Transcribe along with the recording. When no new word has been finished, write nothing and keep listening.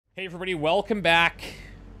Hey everybody, welcome back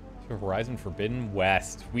to Horizon Forbidden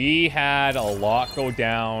West. We had a lot go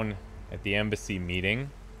down at the embassy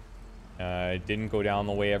meeting. It didn't go down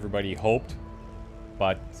the way everybody hoped,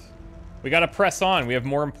 but we gotta press on. We have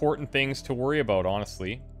more important things to worry about,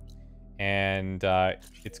 honestly. And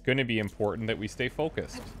it's gonna be important that we stay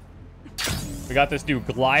focused. We got this new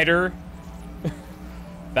glider.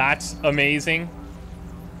 That's amazing.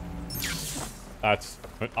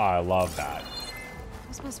 I love that.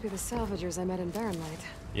 This must be the salvagers I met in Barren Light.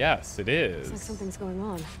 Yes, it is. Looks like something's going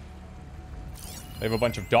on. They have a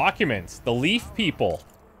bunch of documents. The Leaf people.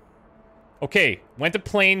 Okay, went to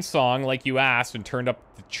Plainsong like you asked and turned up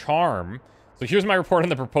the charm. So here's my report on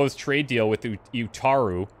the proposed trade deal with the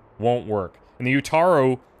Utaru. Won't work. And the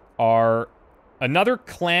Utaru are another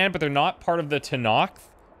clan, but they're not part of the Tenakth,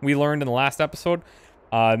 we learned in the last episode.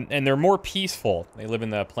 And they're more peaceful. They live in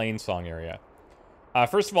the Plainsong area.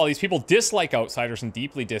 First of all, these people dislike outsiders and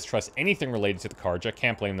deeply distrust anything related to the Karja.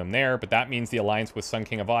 Can't blame them there, but that means the alliance with Sun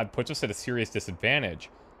King of Odd puts us at a serious disadvantage.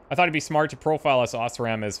 I thought it'd be smart to profile us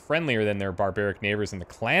Oseram as friendlier than their barbaric neighbors in the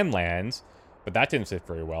clan lands, but that didn't sit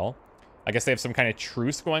very well. I guess they have some kind of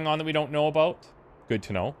truce going on that we don't know about. Good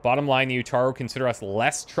to know. Bottom line, the Utaru consider us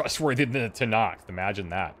less trustworthy than the Tenakth. Imagine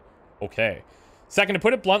that. Okay. Second, to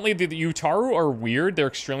put it bluntly, the Utaru are weird. They're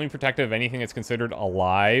extremely protective of anything that's considered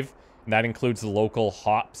alive. And that includes the local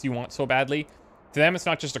hops you want so badly. To them, it's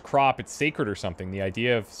not just a crop, it's sacred or something. The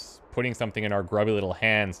idea of putting something in our grubby little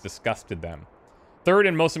hands disgusted them. Third,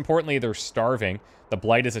 and most importantly, they're starving. The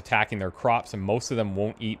blight is attacking their crops, and most of them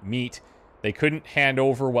won't eat meat. They couldn't hand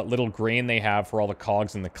over what little grain they have for all the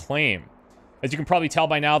cogs in the claim. As you can probably tell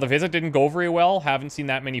by now, the visit didn't go very well. Haven't seen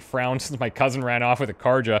that many frowns since my cousin ran off with a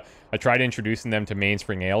Karja. I tried introducing them to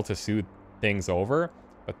Mainspring Ale to soothe things over,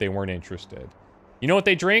 but they weren't interested. You know what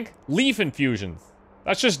they drink? Leaf infusions.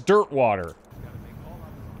 That's just dirt water.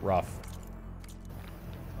 Rough.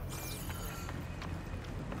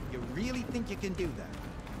 You really think you can do that?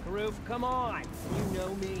 Karoof, come on. You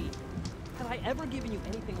know me. Have I ever given you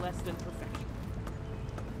anything less than perfection?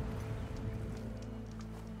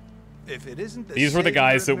 If it isn't the These were the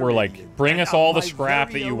guys that were like, bring us all the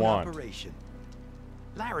scrap that you want.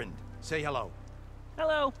 Larend, say hello.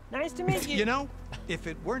 Hello. Nice to meet you. You know, if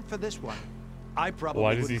it weren't for this one, I probably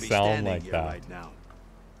Why does he wouldn't be sound standing like here that? right now.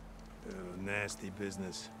 Nasty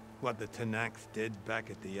business. What the Tenakth did back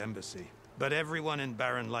at the embassy. But everyone in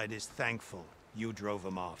Barren Light is thankful you drove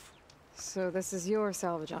them off. So this is your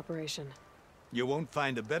salvage operation. You won't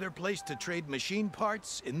find a better place to trade machine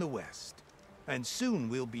parts in the West. And soon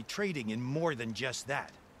we'll be trading in more than just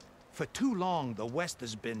that. For too long, the West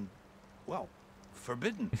has been, well,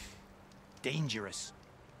 forbidden. Dangerous.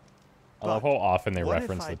 I love how often they What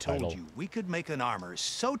reference if the I told title. you we could make an armor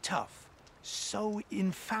so tough, so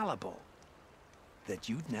infallible, that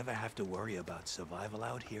you'd never have to worry about survival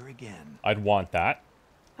out here again? I'd want that.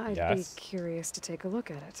 I'd Yes. be curious to take a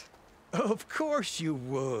look at it. Of course you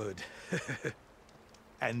would.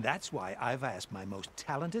 And that's why I've asked my most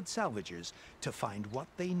talented salvagers to find what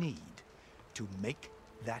they need to make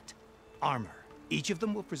that armor. Each of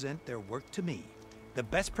them will present their work to me. The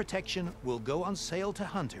best protection will go on sale to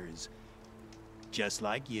hunters, just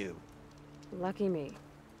like you. Lucky me.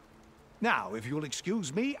 Now, if you'll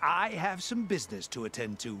excuse me, I have some business to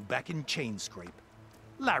attend to back in Chainscrape.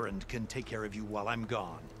 Larend can take care of you while I'm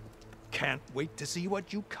gone. Can't wait to see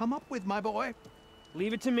what you come up with, my boy.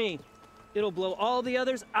 Leave it to me. It'll blow all the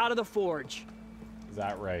others out of the forge. Is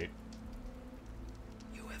that right?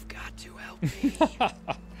 You have got to help me.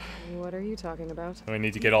 What are you talking about? So I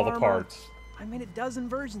need to get all the Armor. parts. I made a dozen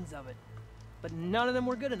versions of it, but none of them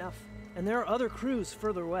were good enough. And there are other crews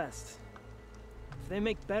further west. If they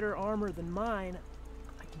make better armor than mine,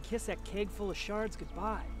 I can kiss that keg full of shards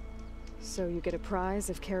goodbye. So you get a prize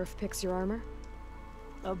if Karif picks your armor?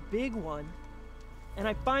 A big one. And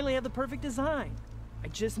I finally have the perfect design. I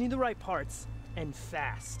just need the right parts, and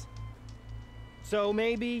fast. So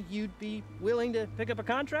maybe you'd be willing to pick up a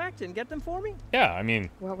contract and get them for me? Yeah, I mean,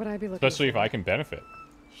 What would I be looking especially if for? I can benefit.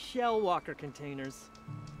 Shell walker containers.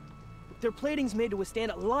 Their plating's made to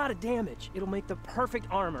withstand a lot of damage. It'll make the perfect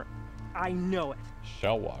armor. I know it.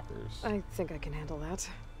 Shell walkers. I think I can handle that.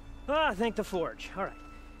 Ah, thank the forge. All right.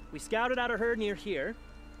 We scouted out a herd near here.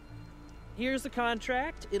 Here's the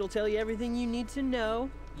contract. It'll tell you everything you need to know.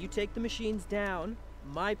 You take the machines down.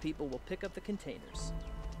 My people will pick up the containers.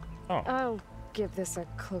 Oh, I'll give this a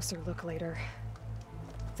closer look later.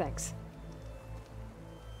 Thanks.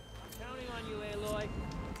 Counting on you, Aloy.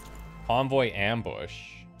 convoy ambush.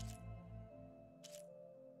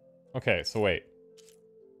 Okay, so wait.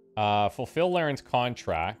 Fulfill Laren's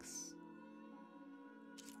contracts,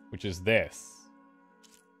 which is this.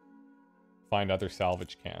 find other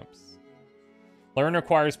salvage camps. Lauren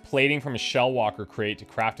requires plating from a Shellwalker crate to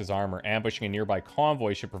craft his armor. Ambushing a nearby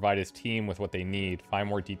convoy should provide his team with what they need. Find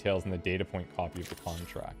more details in the data point copy of the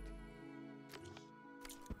contract.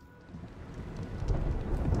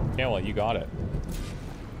 Okay, well, you got it.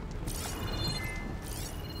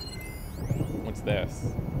 What's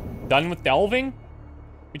this? Done with delving?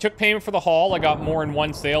 We took payment for the haul. I got more in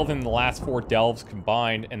one sale than the last 4 delves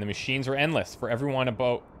combined, and the machines are endless. For every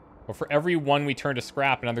one we turn to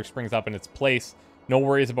scrap, another springs up in its place. No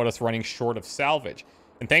worries about us running short of salvage.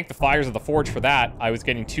 And thank the fires of the forge for that. I was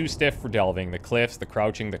getting too stiff for delving. The cliffs, the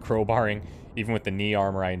crouching, the crowbarring. Even with the knee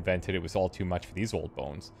armor I invented, it was all too much for these old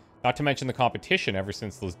bones. Not to mention the competition. Ever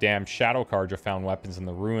since those damn shadow cards have found weapons in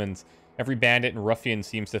the ruins, every bandit and ruffian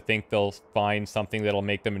seems to think they'll find something that'll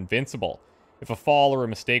make them invincible. If a fall or a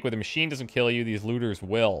mistake with a machine doesn't kill you, these looters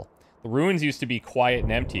will. The ruins used to be quiet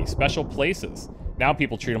and empty, special places. Now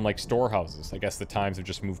people treat them like storehouses. I guess the times have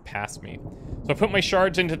just moved past me. So I put my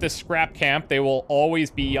shards into this scrap camp. They will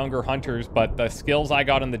always be younger hunters, but the skills I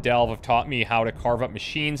got in the delve have taught me how to carve up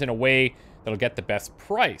machines in a way that'll get the best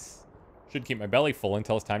price. Should keep my belly full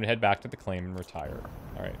until it's time to head back to the claim and retire.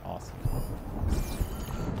 All right, awesome.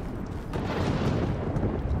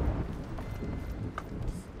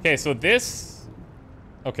 Okay, so this...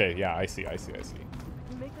 Okay, yeah, I see.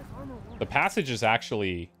 The passage is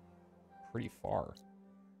actually pretty far.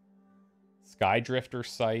 Skydrifter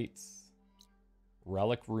sites.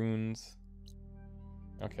 Relic runes.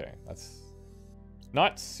 Okay, that's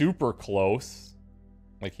not super close,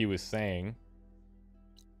 like he was saying.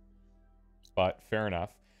 But fair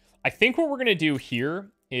enough. I think what we're going to do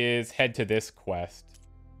here is head to this quest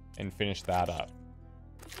and finish that up.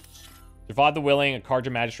 Javad the Willing, a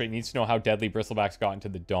Karja magistrate, needs to know how deadly Bristlebacks got into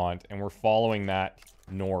the Daunt, and we're following that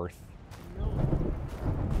north. I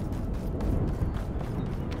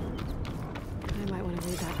might want to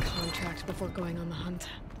read that contract before going on the hunt.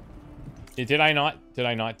 Did I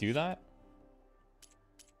not do that?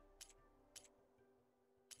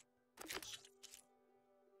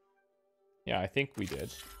 Yeah, I think we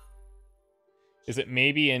did. Is it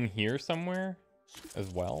maybe in here somewhere as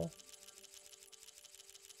well?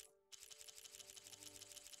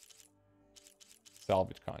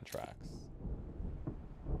 Salvage contracts.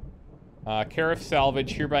 Carif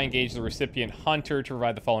Salvage hereby engage the recipient Hunter to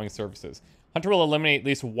provide the following services. Hunter will eliminate at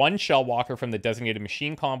least 1 Shellwalker from the designated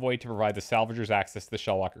machine convoy to provide the salvagers access to the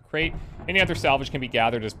Shellwalker crate. Any other salvage can be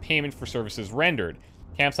gathered as payment for services rendered.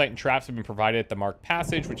 Campsite and traps have been provided at the marked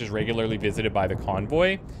passage, which is regularly visited by the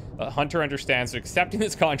convoy. Hunter understands that accepting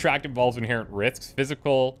this contract involves inherent risks,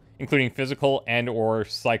 including physical and or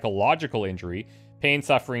psychological injury, pain,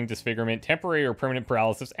 suffering, disfigurement, temporary or permanent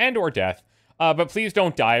paralysis, and or death. But please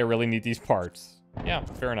don't die. I really need these parts. Yeah,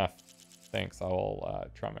 fair enough. Thanks. I'll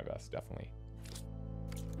try my best, definitely.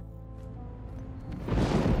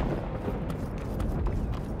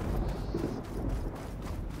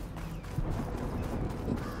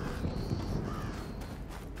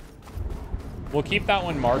 We'll keep that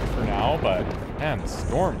one marked for now, but man, the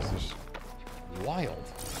storms is wild.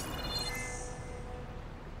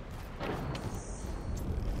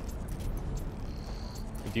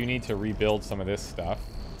 We do need to rebuild some of this stuff.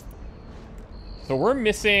 So we're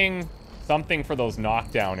missing something for those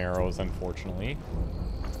knockdown arrows, unfortunately.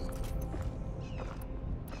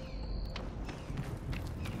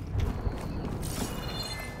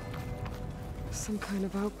 Some kind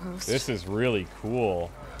of outpost. This is really cool.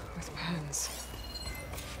 With pens.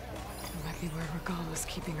 It might be where Regal is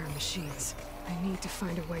keeping her machines. I need to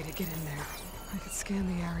find a way to get in there. I could scan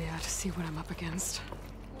the area to see what I'm up against.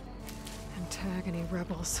 And tag any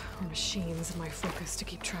rebels or machines in my focus to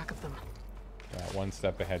keep track of them. Yeah, one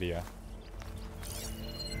step ahead of you.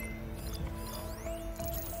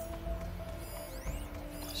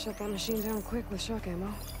 Shut that machine down quick with shock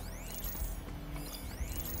ammo.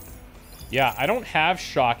 Yeah, I don't have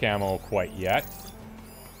shock ammo quite yet.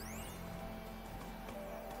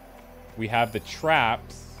 We have the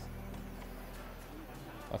traps.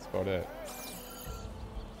 That's about it.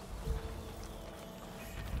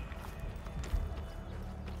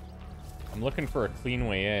 I'm looking for a clean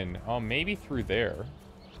way in. Oh, maybe through there.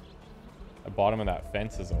 The bottom of that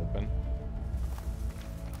fence is open.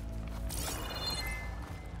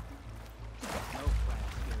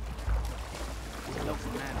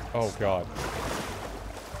 Oh, God.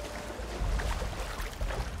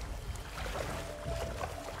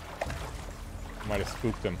 Might have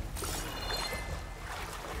spooked him.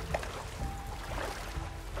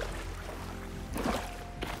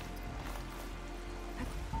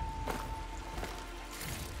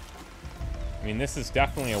 I mean, this is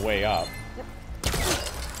definitely a way up.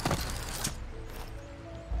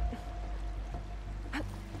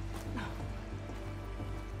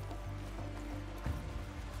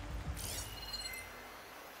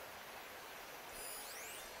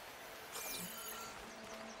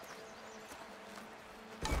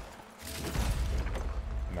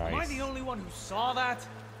 anyone who saw that?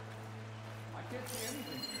 I can't see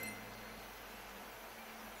anything.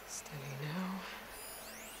 Steady now.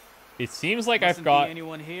 It seems like Mustn't I've got... be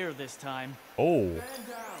anyone here this time. Oh.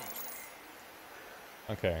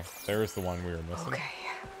 Okay, there's the one we were missing. Okay,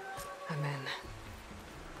 I'm in.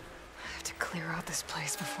 I have to clear out this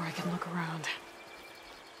place before I can look around.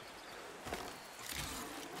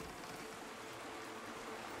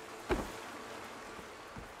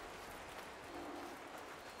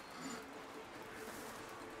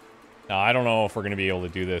 Now, I don't know if we're going to be able to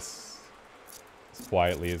do this as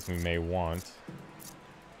quietly as we may want.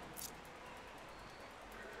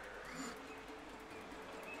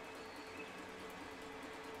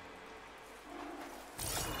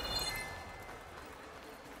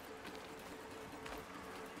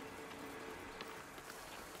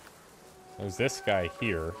 There's this guy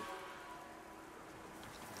here.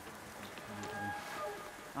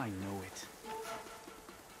 I know it.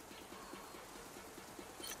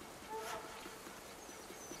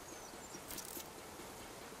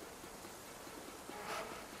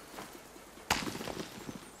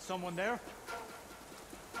 Someone there?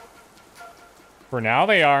 For now,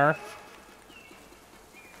 they are.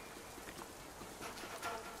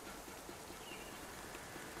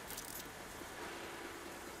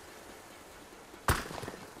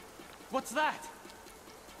 What's that?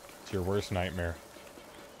 It's your worst nightmare.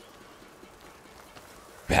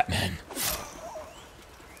 Batman.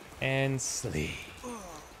 And sleep.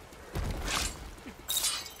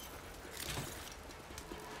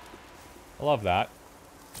 I love that.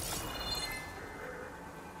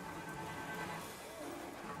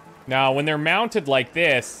 Now, when they're mounted like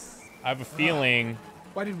this, I have a feeling...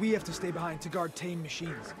 Why did we have to stay behind to guard tame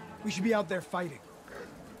machines? We should be out there fighting.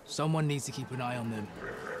 Someone needs to keep an eye on them.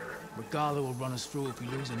 Regala will run us through if we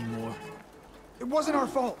lose any more. It wasn't our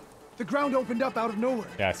fault. The ground opened up out of nowhere.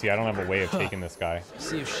 Yeah, see, I don't have a way of taking this guy.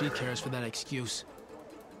 See if she cares for that excuse.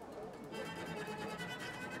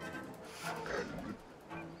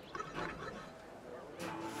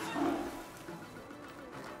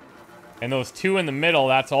 And those two in the middle,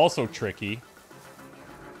 that's also tricky.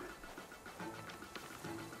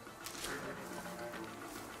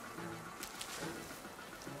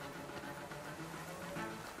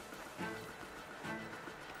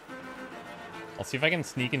 I'll see if I can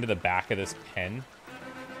sneak into the back of this pen.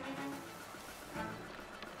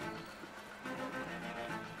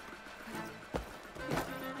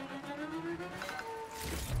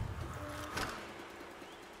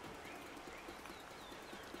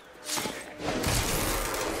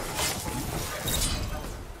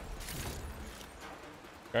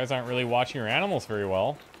 You guys aren't really watching your animals very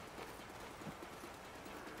well.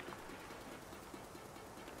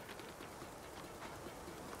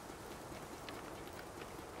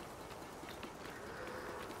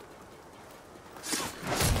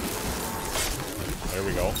 There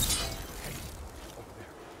we go.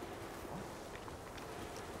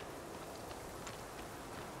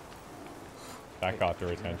 That got their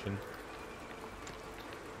attention.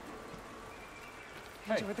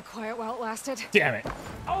 Enjoyed the quiet while it lasted. Damn it.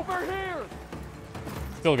 Over here!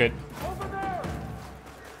 Still good. Over there!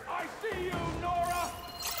 I see you, Nora!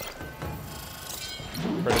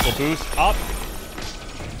 Critical boost up.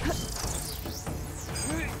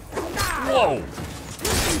 Whoa.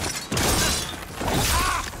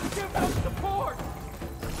 Give them support!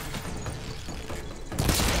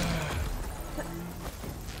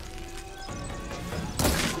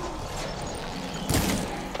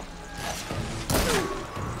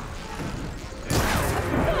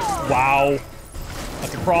 Wow.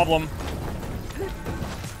 That's a problem.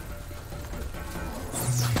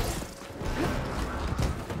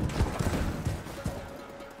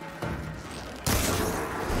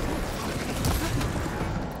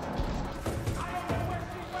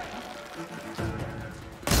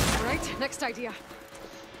 All right, next idea.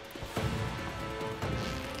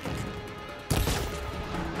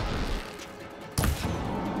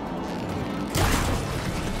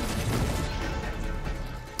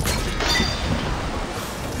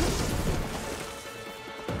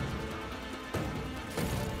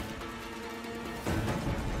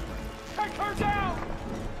 Take her down!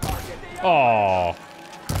 Oh.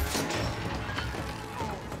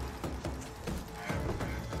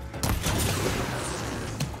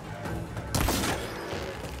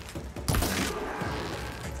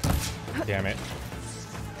 Damn it.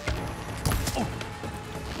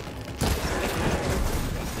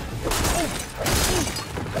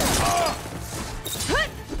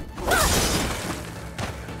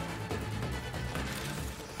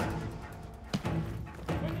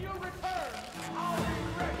 When you return, I'll be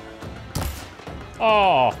ready.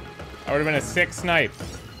 Oh. That would have been a sick snipe.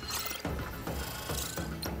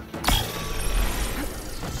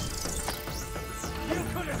 You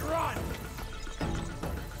couldn't run!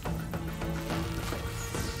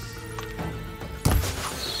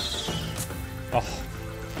 Oh.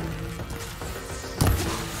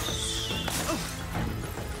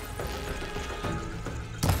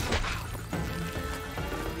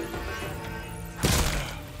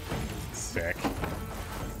 Sick.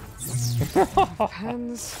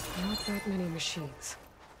 Depends. Not that many machines.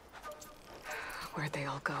 Where'd they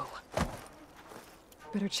all go?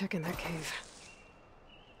 Better check in that cave.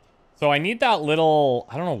 So I need that little...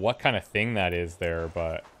 I don't know what kind of thing that is there,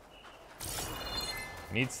 but...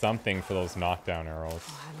 I need something for those knockdown arrows.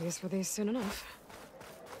 I'll have use for these soon enough.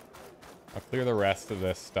 I'll clear the rest of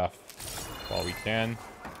this stuff while we can.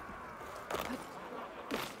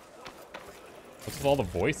 What's with all the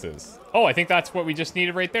voices? Oh, I think that's what we just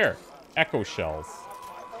needed right there. Echo shells.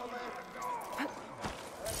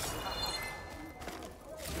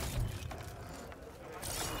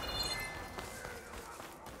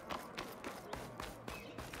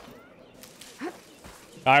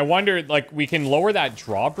 I wondered, like, we can lower that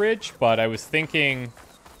drawbridge, but I was thinking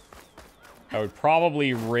I would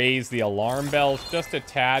probably raise the alarm bells just a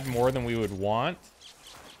tad more than we would want.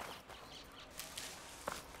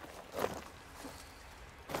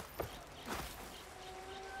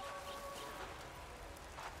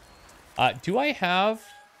 Do I have...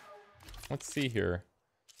 Let's see here.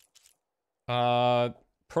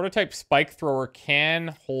 Prototype spike thrower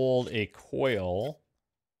can hold a coil.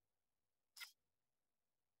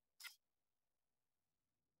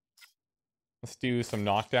 Let's do some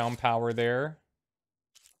knockdown power there.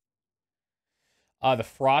 The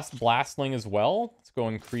frost blastling as well. Let's go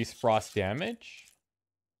increase frost damage.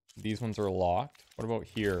 These ones are locked. What about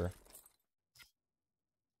here?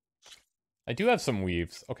 I do have some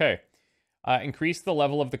weaves. Okay. Increase the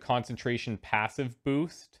level of the concentration passive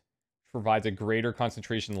boost. Provides a greater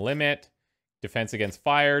concentration limit. Defense against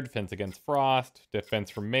fire, defense against frost, defense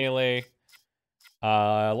from melee.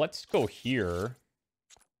 Let's go here.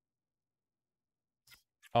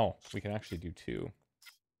 Oh, we can actually do two.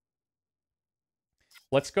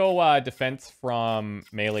 Let's go defense from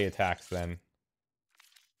melee attacks then.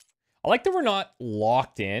 I like that we're not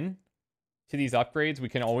locked in to these upgrades. We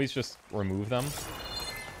can always just remove them.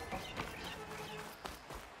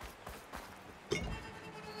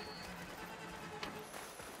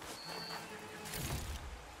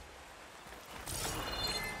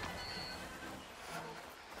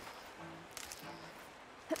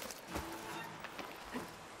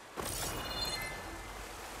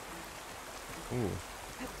 Ooh.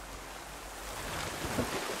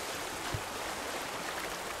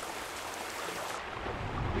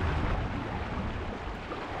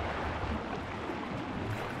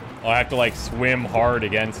 I'll have to, like, swim hard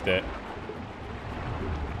against it.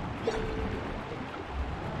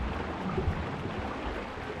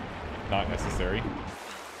 Not necessary.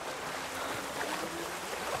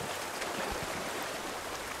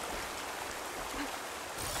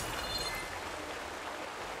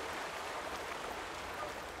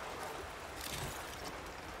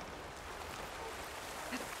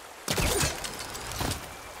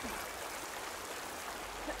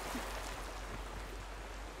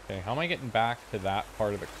 How am I getting back to that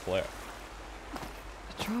part of the cliff?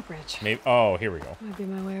 The drawbridge. Maybe. Oh, here we go. Might be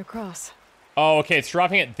my way across. Oh, okay. It's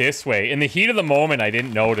dropping it this way. In the heat of the moment, I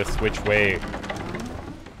didn't notice which way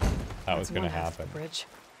that was going to happen. Bridge.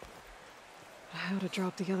 How to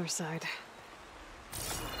drop the other side?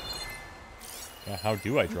 Yeah, how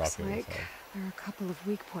do I drop Looks the other like side? there are a couple of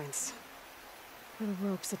weak points. Little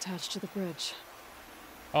ropes attached to the bridge.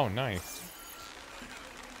 Oh, nice.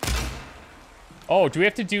 Oh, do we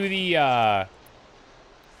have to do the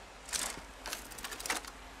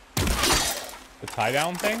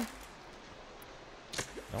tie-down thing?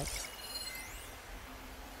 Nope.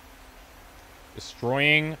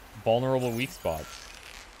 Destroying vulnerable weak spots.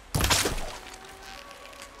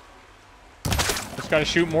 Just gotta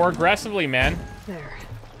shoot more aggressively, man. There.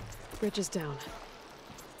 Bridge is down.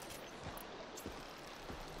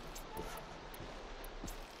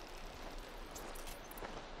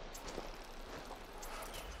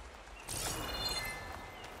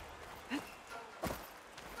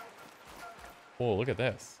 Oh, look at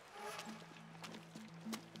this.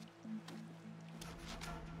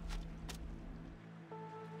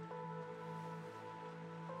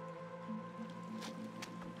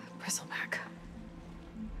 Bristleback.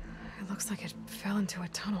 It looks like it fell into a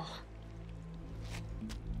tunnel.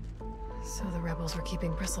 So the rebels were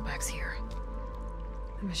keeping bristlebacks here.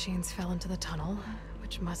 The machines fell into the tunnel,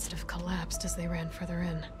 which must have collapsed as they ran further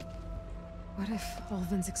in. What if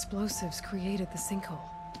Ulvin's explosives created the sinkhole?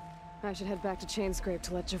 I should head back to Chainscrape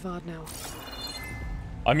to let Javad know.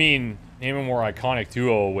 I mean, name a more iconic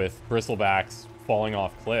duo with bristlebacks falling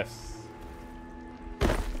off cliffs.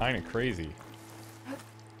 Kind of crazy.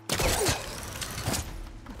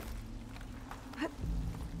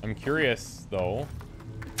 I'm curious, though.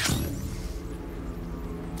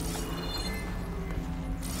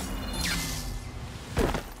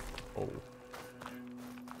 Oh.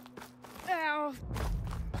 Ow!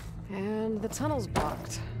 And the tunnel's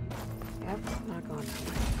blocked. Yep, not going that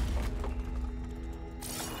way.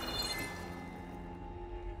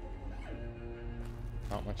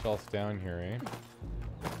 Not much else down here, eh?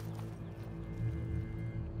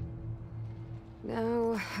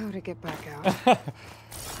 Now, how to get back out?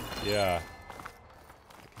 Yeah.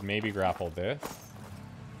 I could maybe grapple this.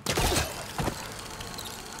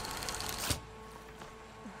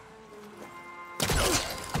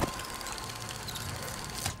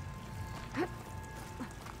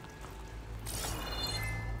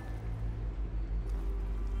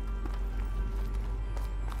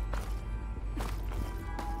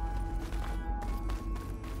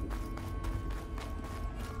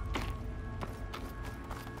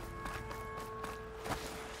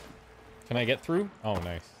 Can I get through? Oh,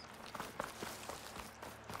 nice.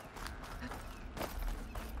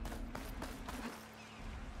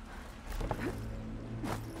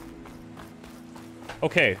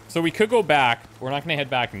 Okay, so we could go back. We're not going to head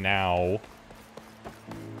back now.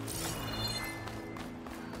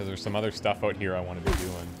 Because there's some other stuff out here I want to be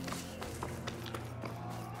doing.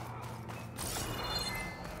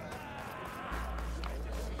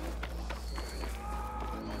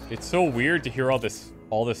 It's so weird to hear all this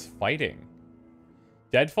fighting.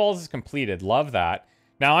 Deadfalls is completed. Love that.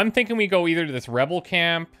 Now I'm thinking we go either to this rebel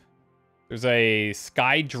camp. There's a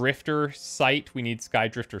Sky Drifter site. We need Sky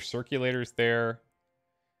Drifter circulators there.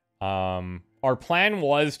 Our plan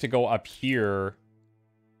was to go up here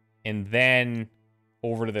and then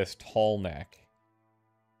over to this tall neck.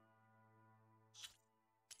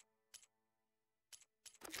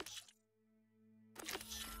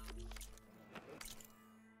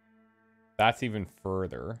 That's even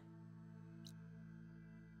further.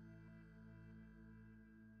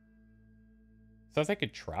 Says I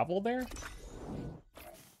could travel there?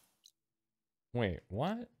 Wait,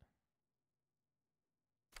 what?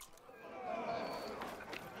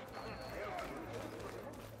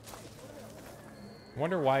 I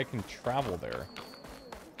wonder why I can travel there.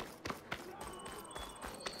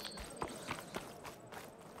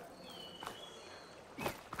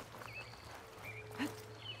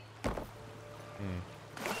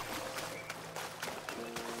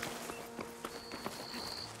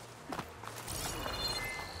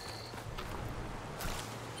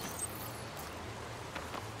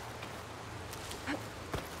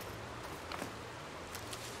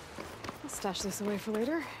 Stash this away for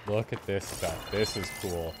later. Look at this stuff. This is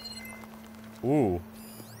cool. Ooh.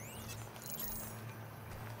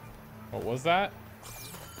 What was that?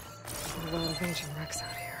 A lot of ancient wrecks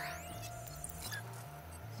out here.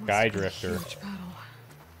 Sky Must be a Drifter. Huge battle.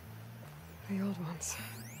 The old ones.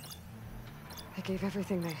 They gave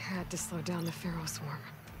everything they had to slow down the Pharaoh swarm.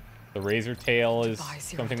 The Razor Tail is Buy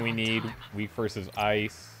zero something we dawn need. time. Weak versus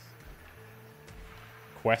ice.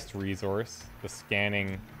 Quest resource. The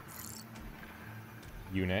scanning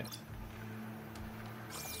unit.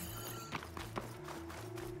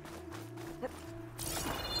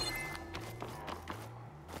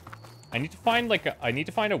 I need to find like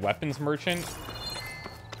a weapons merchant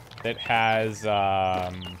that has Hold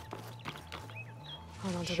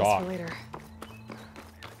on to shock. this for later.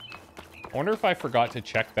 I wonder if I forgot to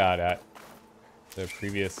check that at the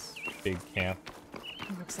previous big camp.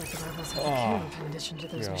 Looks like the rebels have a camp in addition to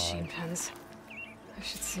those machine pens. I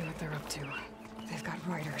should see what they're up to. They've got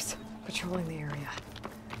riders patrolling the area.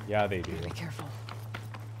 Yeah, they do. Be careful.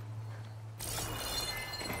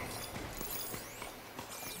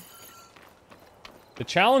 The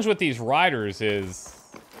challenge with these riders is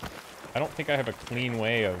I don't think I have a clean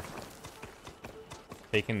way of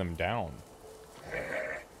taking them down.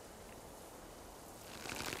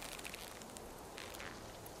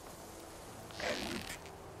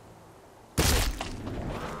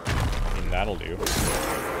 I mean, that'll do.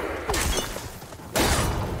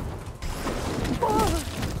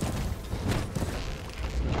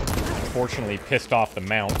 Unfortunately, pissed off the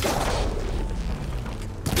mount.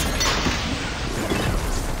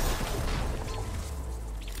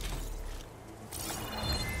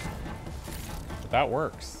 But that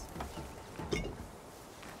works.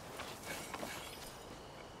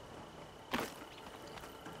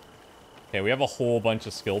 Okay, we have a whole bunch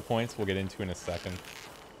of skill points we'll get into in a second.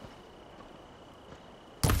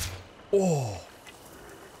 Oh!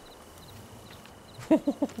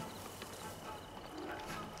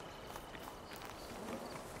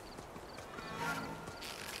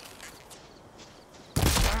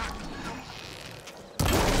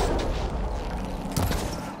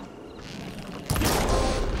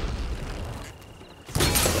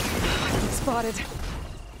 Spotted.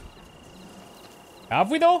 Have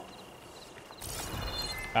we though?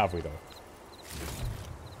 Have we though?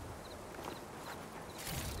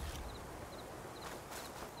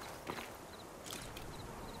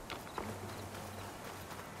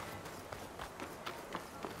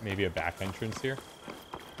 Maybe a back entrance here?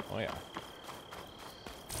 Oh yeah.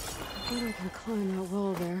 I think I can climb that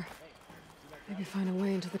wall there. Maybe find a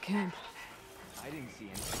way into the camp. I didn't see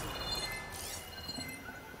anything.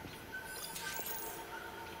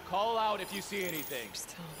 Call out if you see anything.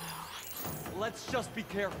 Still no. Let's just be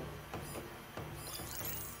careful.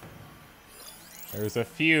 There's a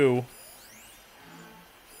few.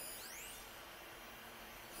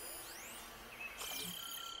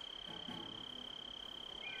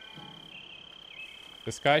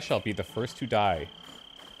 This guy shall be the first to die.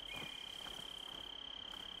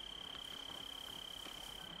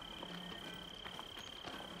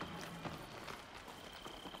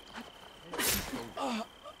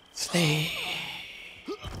 Stay.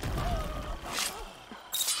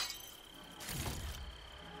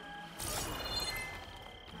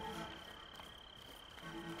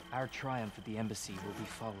 Our triumph at the embassy will be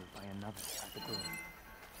followed by another at the grove.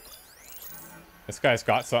 This guy's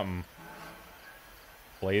got something.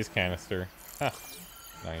 Blaze canister. Huh.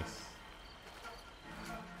 Nice.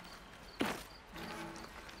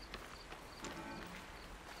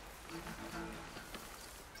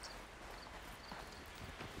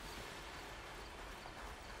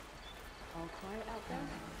 All quiet out there?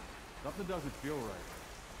 Something doesn't feel right.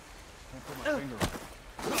 Can't put my finger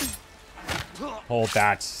on it. Oh,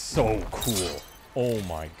 that's so cool. Oh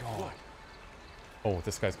my god. Oh,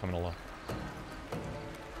 this guy's coming along.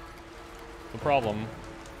 The problem.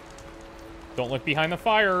 Don't look behind the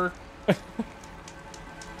fire. There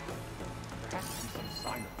has to be some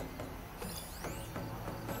sign of it.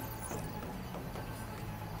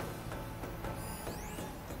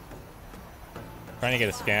 Trying to get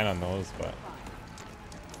a scan on those, but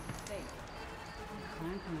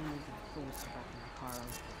Clan commanders are fools to back in the car.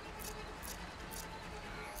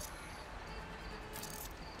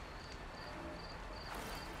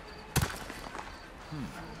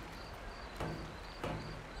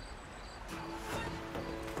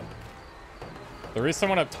 there is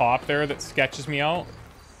someone up top there that sketches me out.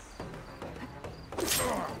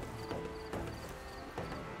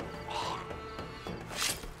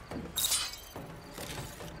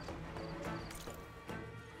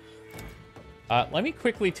 Let me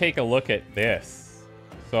quickly take a look at this.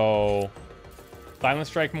 So, silent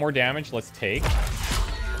strike, more damage. Let's take.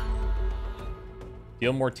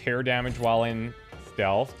 Deal more tear damage while in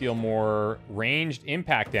stealth. Deal more ranged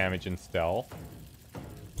impact damage in stealth.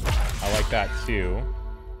 I like that too.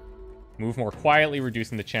 Move more quietly,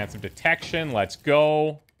 reducing the chance of detection. Let's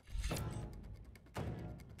go.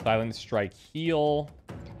 Silent strike, heal.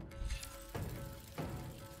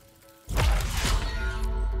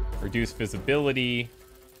 Reduce visibility.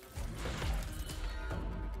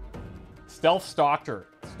 Stealth Stalker.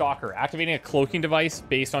 Activating a cloaking device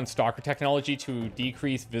based on Stalker technology to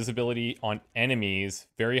decrease visibility on enemies.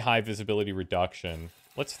 Very high visibility reduction.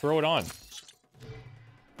 Let's throw it on.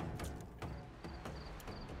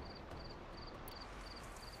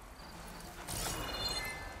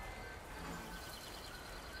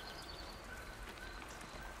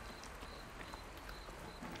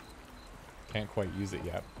 Can't quite use it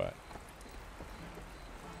yet, but...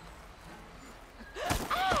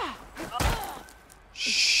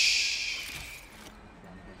 Shh.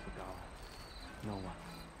 No one.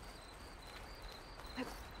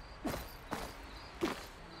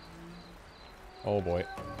 Oh boy.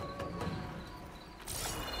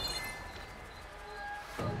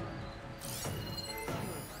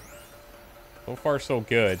 So far, so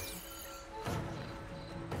good.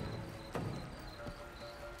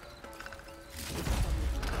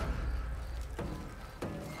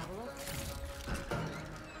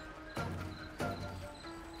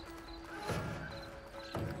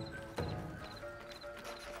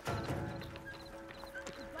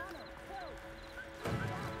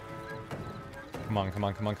 Come on, come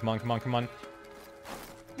on, come on, come on, come on, come on.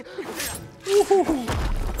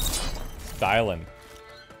 Styling.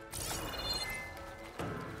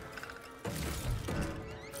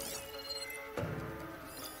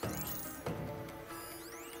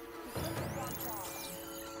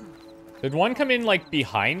 Did one come in, like,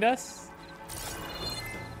 behind us?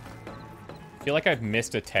 I feel like I've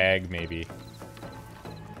missed a tag, maybe.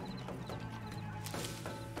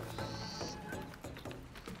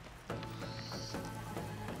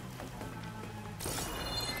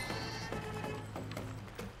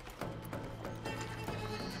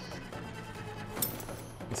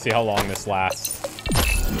 Let's see how long this lasts.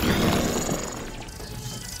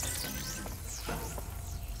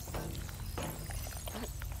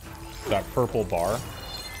 That purple bar.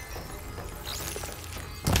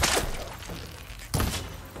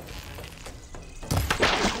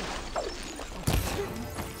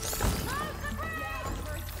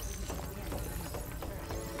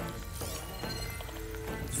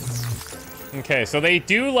 Okay, so they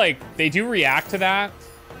do react to that.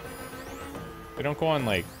 They don't go on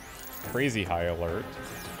like crazy high alert.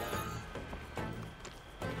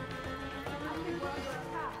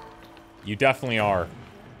 You definitely are.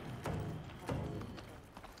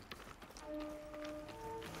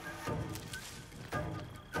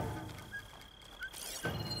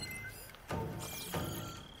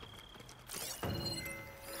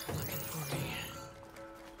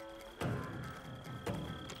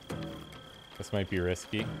 This might be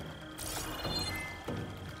risky.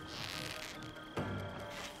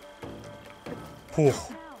 Whew.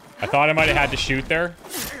 I thought I might have had to shoot there.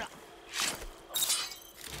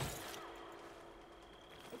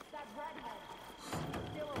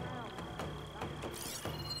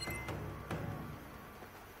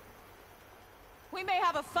 We may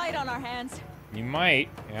have a fight on our hands. You might,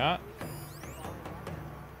 yeah.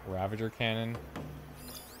 Ravager cannon.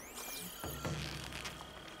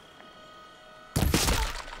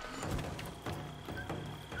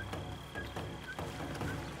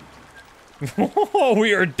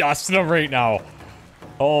 We are dusting them right now.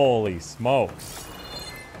 Holy smokes.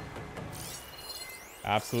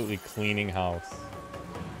 Absolutely cleaning house.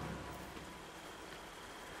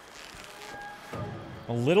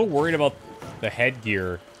 A little worried about the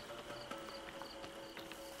headgear.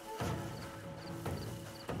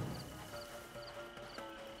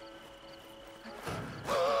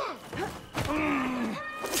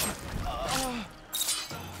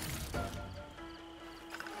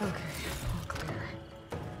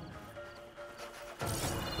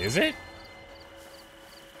 Is it?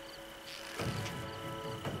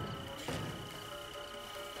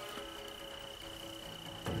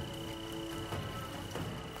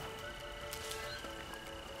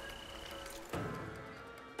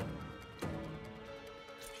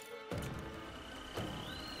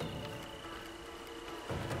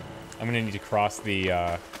 I'm gonna need to cross the,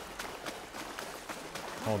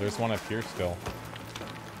 Oh, there's one up here still.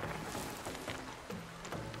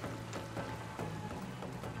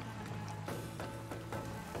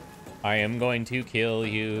 I am going to kill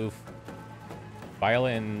you.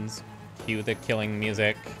 Violins. Cue the killing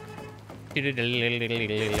music.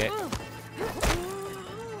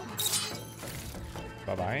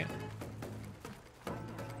 Bye-bye.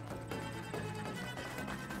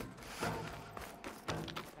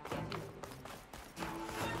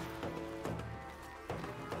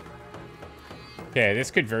 Okay,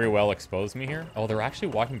 this could very well expose me here. Oh, they're actually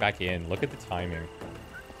walking back in. Look at the timing.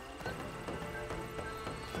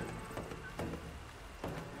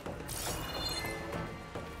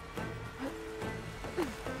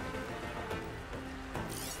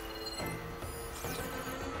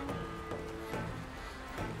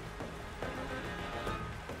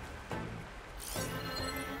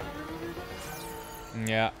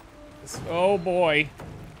 Yeah. Oh boy.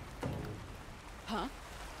 Huh?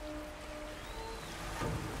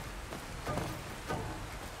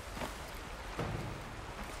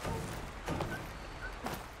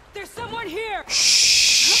 There's someone here.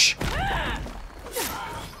 Shh.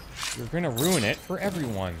 You're gonna ruin it for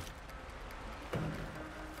everyone.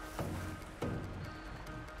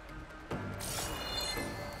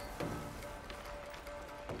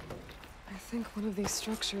 I think one of these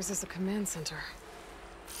structures is a command center.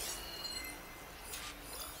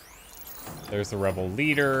 There's the rebel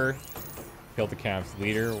leader. Killed the camp's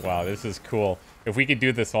leader. Wow, this is cool. If we could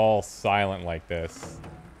do this all silent like this,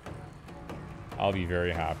 I'll be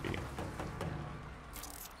very happy.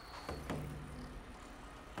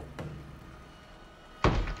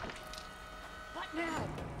 What now?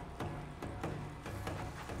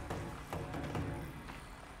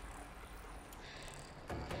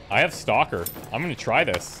 I have Stalker. I'm gonna try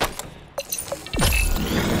this.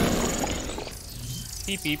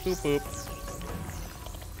 Beep beep boop boop.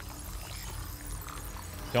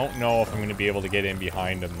 Don't know if I'm gonna be able to get in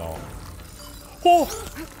behind him though. Oh!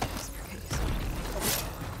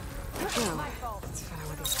 Let's find out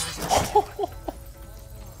what these guys are doing.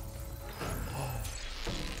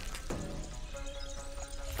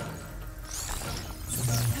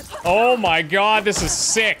 Oh my god, this is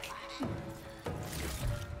sick.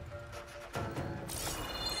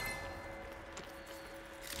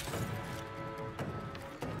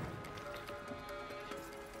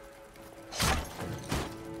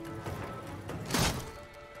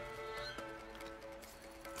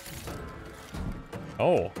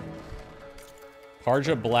 Oh.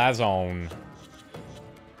 Parja Blazon.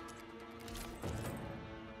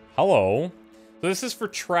 Hello. So this is for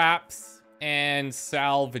traps and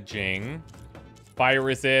salvaging. Fire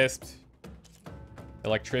resist.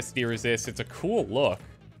 Electricity resist. It's a cool look.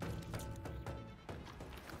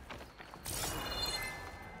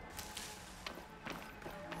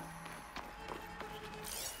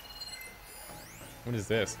 What is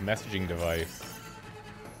this? Messaging device.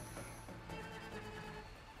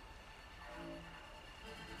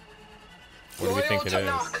 What do we think it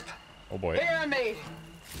is? Oh boy. Hear me.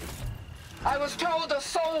 I was told a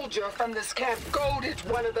soldier from this camp goaded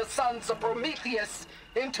one of the sons of Prometheus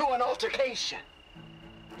into an altercation.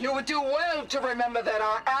 You would do well to remember that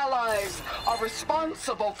our allies are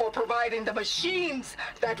responsible for providing the machines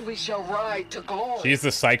that we shall ride to glory. She's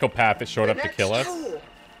the psychopath that showed up to kill us.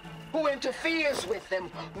 Who interferes with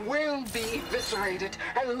them will be eviscerated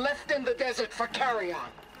and left in the desert for carrion.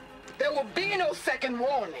 There will be no second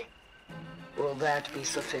warning. Will that be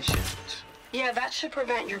sufficient? Yeah, that should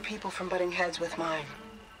prevent your people from butting heads with mine.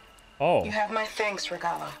 Oh. You have my thanks,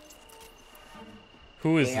 Regala.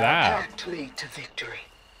 Who is that? Our pact lead to victory.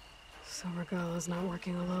 So Regala's not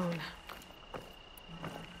working alone.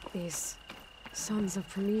 These sons of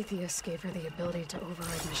Prometheus gave her the ability to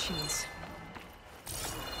override machines.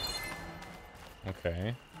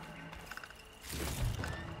 Okay.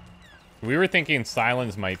 We were thinking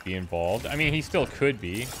Silence might be involved. I mean, he still could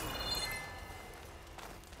be.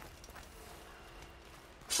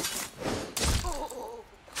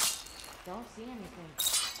 Don't see anything.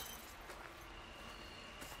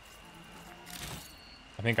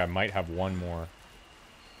 I think I might have one more.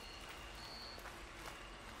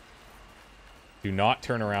 Do not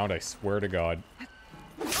turn around, I swear to God.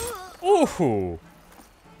 Ooh!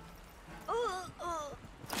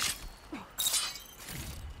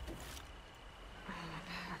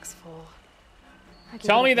 Pack's full.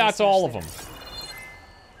 Tell me that's all of them.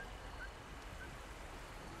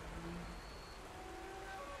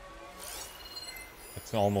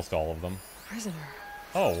 That's almost all of them. Prisoner.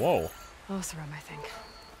 Oh, whoa. Oseram, I think.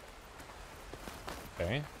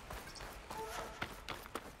 Okay.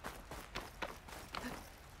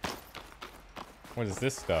 What is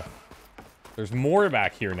this stuff? There's more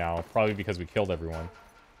back here now, probably because we killed everyone.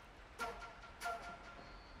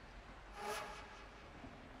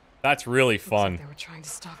 That's really fun. Looks like they were trying to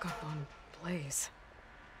stock up on Blaze.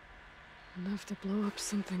 Enough to blow up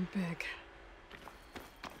something big.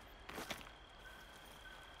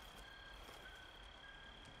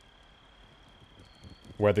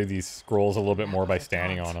 Weather these scrolls a little bit more by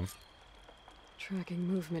standing on them. Tracking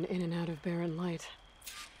movement in and out of barren light.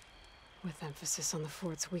 With emphasis on the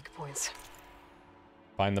fort's weak points.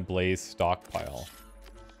 Find the Blaze stockpile.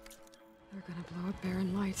 They're gonna blow up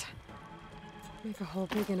barren light. Make a hole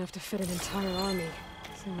big enough to fit an entire army.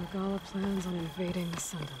 So Regala plans on invading the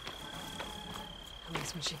Sundom. At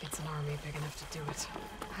least when she gets an army big enough to do it.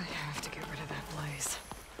 I have to get rid of that Blaze.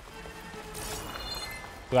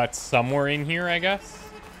 So that's somewhere in here, I guess?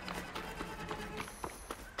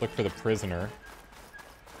 Look for the prisoner.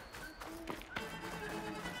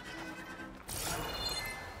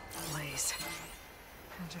 Blaze.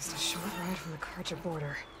 And just a short ride from the Karja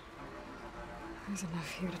border. There's enough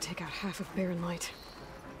here to take out half of barren light.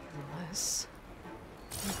 Unless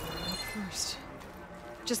I blow it up first.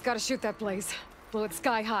 Just gotta shoot that Blaze. Blow it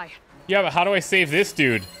sky high. Yeah, but how do I save this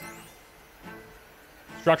dude?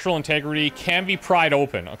 Structural integrity can be pried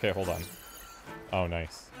open. Okay, hold on. Oh,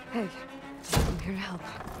 nice. Hey, I'm here to help.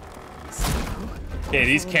 So, Okay,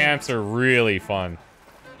 these camps are really fun.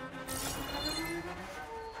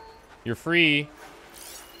 You're free.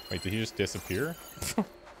 Wait, did he just disappear?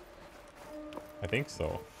 I think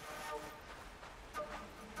so.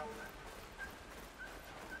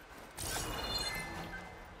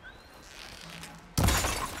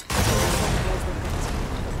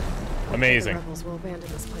 Amazing. The rebels will abandon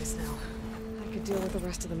this place now. I could deal with the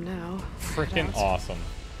rest of them now. Freaking awesome.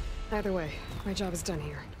 Either way, my job is done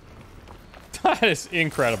here. That is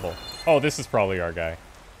incredible. Oh, this is probably our guy.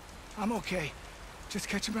 I'm okay. Just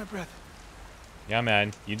catching my breath. Yeah,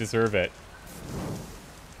 man. You deserve it.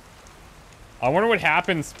 I wonder what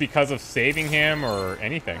happens because of saving him or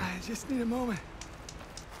anything. I just need a moment.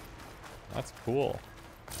 That's cool.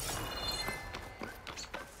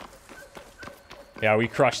 Yeah, we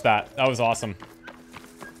crushed that. That was awesome.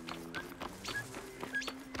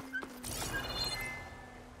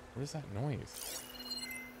 What is that noise?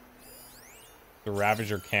 The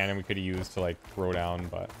Ravager cannon we could have used to, like, throw down,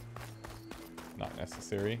 but not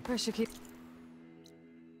necessary. I should keep...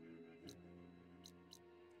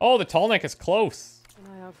 Oh, the tall neck is close.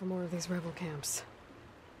 An eye out for more of these rebel camps.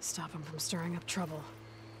 Stop them from stirring up trouble.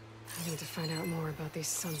 I need to find out more about these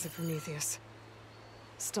sons of Prometheus.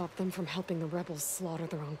 Stop them from helping the rebels slaughter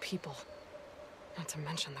their own people. Not to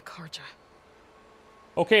mention the Karja.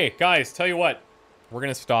 Okay, guys, tell you what. We're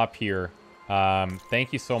going to stop here.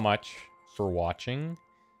 Thank you so much for watching.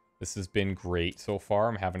 This has been great so far.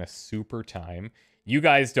 I'm having a super time. You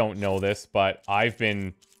guys don't know this, but I've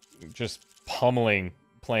been just pummeling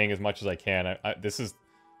playing as much as I can. This is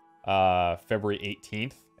February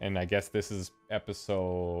 18th, and I guess this is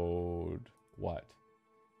episode, what,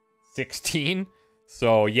 16?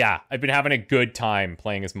 So yeah, I've been having a good time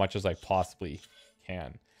playing as much as I possibly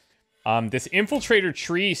can. This infiltrator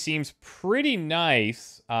tree seems pretty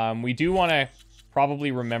nice. We do want to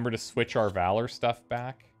probably remember to switch our Valor stuff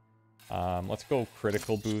back. Let's go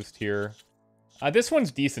critical boost here. This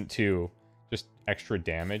one's decent too. Just extra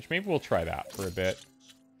damage. Maybe we'll try that for a bit.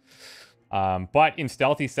 But in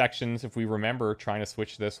stealthy sections, if we remember, trying to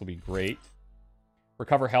switch this will be great.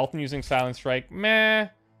 Recover health and using Silent Strike. Meh.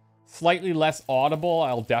 Slightly less audible,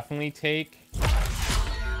 I'll definitely take.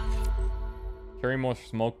 Carry more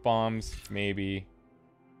smoke bombs, maybe.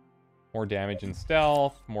 More damage in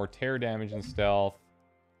stealth. More tear damage in stealth.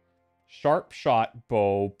 Sharp shot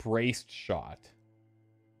bow, braced shot.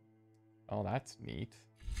 Oh, that's neat.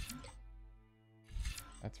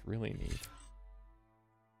 That's really neat.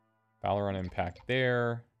 Valor on impact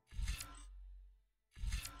there.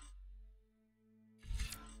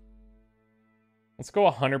 Let's go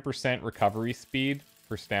 100% recovery speed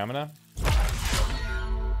for stamina.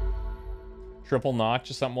 Triple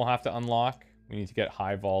notch is something we'll have to unlock. We need to get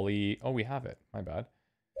high volley. Oh, we have it. My bad.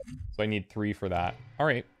 So I need 3 for that. All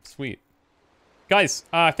right, sweet. Guys,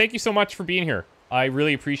 thank you so much for being here. I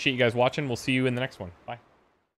really appreciate you guys watching. We'll see you in the next one. Bye.